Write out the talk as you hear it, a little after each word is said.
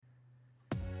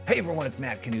Hey everyone, it's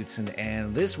Matt Knutson,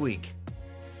 and this week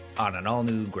on an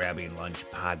all-new Grabbing Lunch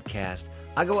podcast,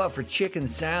 I go out for chicken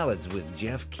salads with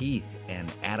Geoff Keith and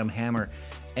Adam Hammer,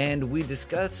 and we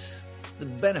discuss the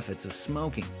benefits of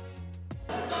smoking.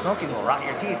 Smoking will rot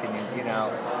your teeth, and you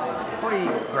know, it's pretty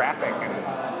graphic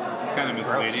and it's kind of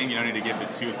misleading. gross. You don't need to get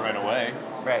the tooth right away.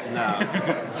 Right. No.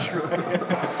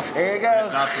 Here you go.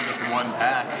 It's not for just one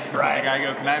pack. Right. Like I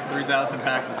go, can I have 3,000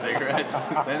 packs of cigarettes?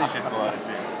 Then they should pull out a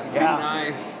tooth. Yeah.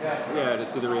 Nice. Yeah, to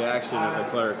see the reaction of the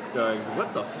clerk going,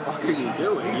 "What the fuck are you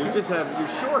doing? You're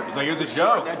short." It's like, it was a You're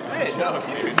joke. short, That's It's a it. joke,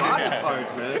 Keep dude. your body Yeah.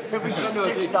 parts, man. It was I don't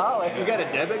know, $6. You got a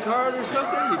debit card or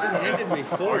something? You just handed me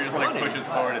Or he just like 420. pushes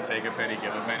forward to take a penny,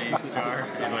 give a penny jar.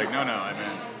 He's like, no, I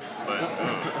meant. But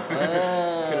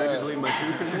Can I just leave my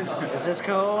tooth in this? Is this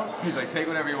cool? he's like, take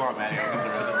whatever you want, man. He opens the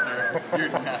register. You're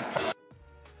nuts.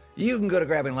 You can go to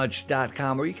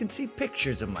grabbinglunch.com where you can see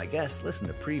pictures of my guests, listen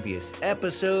to previous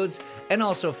episodes, and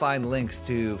also find links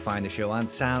to find the show on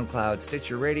SoundCloud,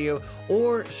 Stitcher Radio,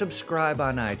 or subscribe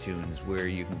on iTunes where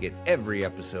you can get every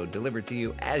episode delivered to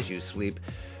you as you sleep.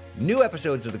 New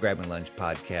episodes of the Grabbing Lunch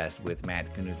podcast with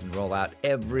Matt Knutson roll out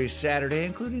every Saturday,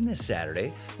 including this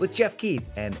Saturday, with Geoff Keith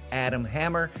and Adam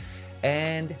Hammer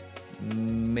and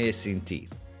Missing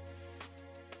Teeth.